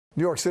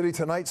New York City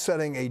tonight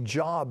setting a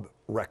job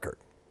record.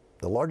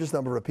 The largest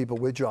number of people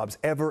with jobs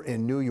ever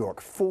in New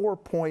York,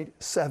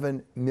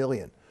 4.7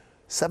 million,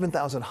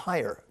 7,000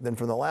 higher than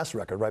from the last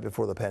record right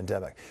before the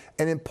pandemic.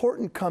 An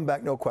important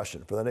comeback, no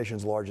question, for the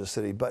nation's largest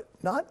city, but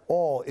not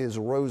all is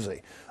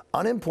rosy.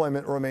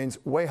 Unemployment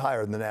remains way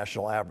higher than the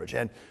national average,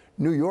 and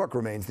New York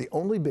remains the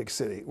only big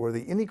city where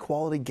the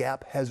inequality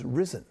gap has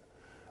risen.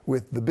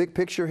 With the big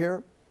picture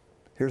here,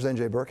 here's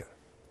NJ Burkett.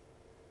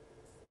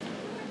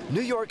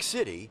 New York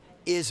City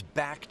is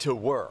back to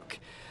work.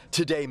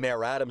 Today,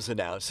 Mayor Adams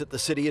announced that the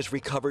city has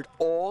recovered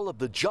all of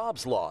the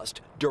jobs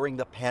lost during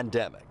the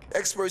pandemic.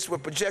 Experts were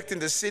projecting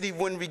the city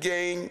wouldn't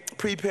regain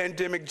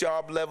pre-pandemic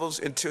job levels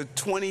until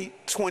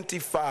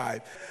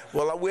 2025.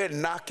 Well, we're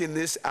knocking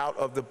this out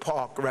of the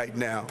park right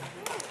now.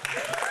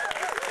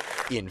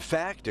 In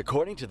fact,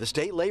 according to the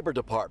State Labor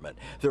Department,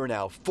 there are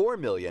now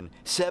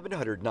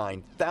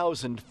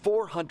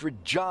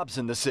 4,709,400 jobs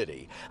in the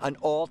city, an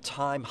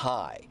all-time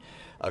high.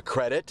 A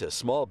credit to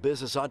small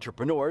business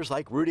entrepreneurs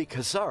like Rudy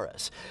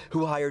Casares,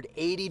 who hired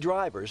 80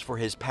 drivers for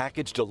his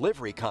package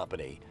delivery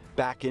company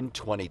back in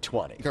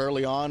 2020.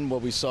 Early on,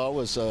 what we saw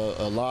was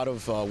a lot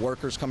of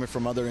workers coming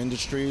from other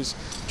industries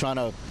trying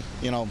to,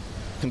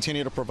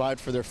 continue to provide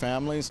for their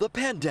families. The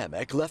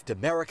pandemic left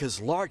America's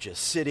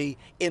largest city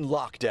in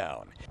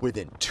lockdown.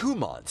 Within 2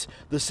 months,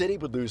 the city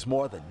would lose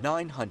more than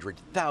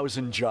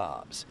 900,000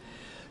 jobs.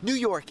 New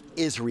York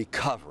is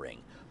recovering,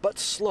 but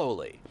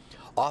slowly.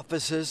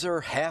 Offices are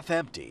half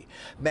empty.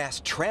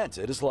 Mass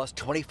transit has lost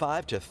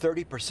 25 to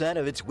 30%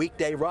 of its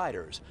weekday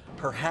riders,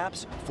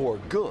 perhaps for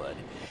good.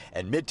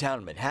 And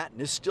Midtown Manhattan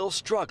is still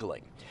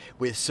struggling,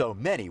 with so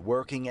many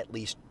working at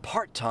least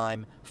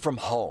part-time from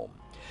home.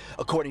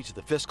 According to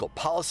the Fiscal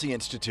Policy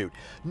Institute,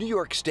 New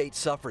York State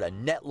suffered a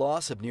net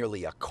loss of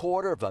nearly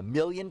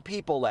 250,000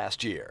 people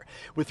last year,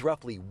 with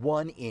roughly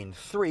 1 in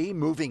 3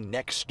 moving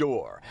next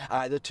door,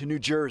 either to New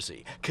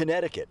Jersey,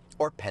 Connecticut,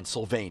 or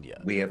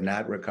Pennsylvania. We have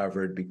not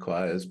recovered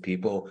because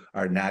people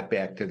are not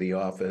back to the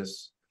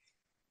office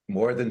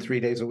more than 3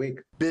 days a week.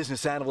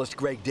 Business analyst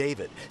Greg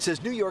David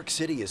says New York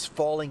City is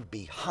falling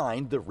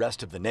behind the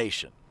rest of the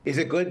nation. Is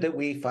it good that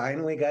we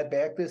finally got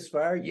back this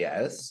far?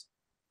 Yes.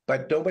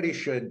 But nobody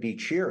should be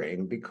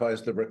cheering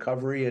because the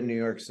recovery in New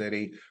York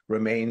City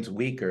remains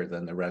weaker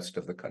than the rest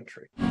of the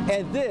country.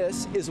 And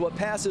this is what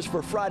passes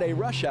for Friday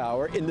rush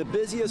hour in the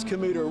busiest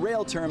commuter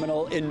rail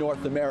terminal in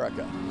North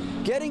America.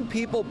 Getting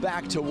people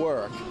back to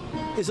work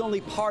is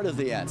only part of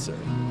the answer.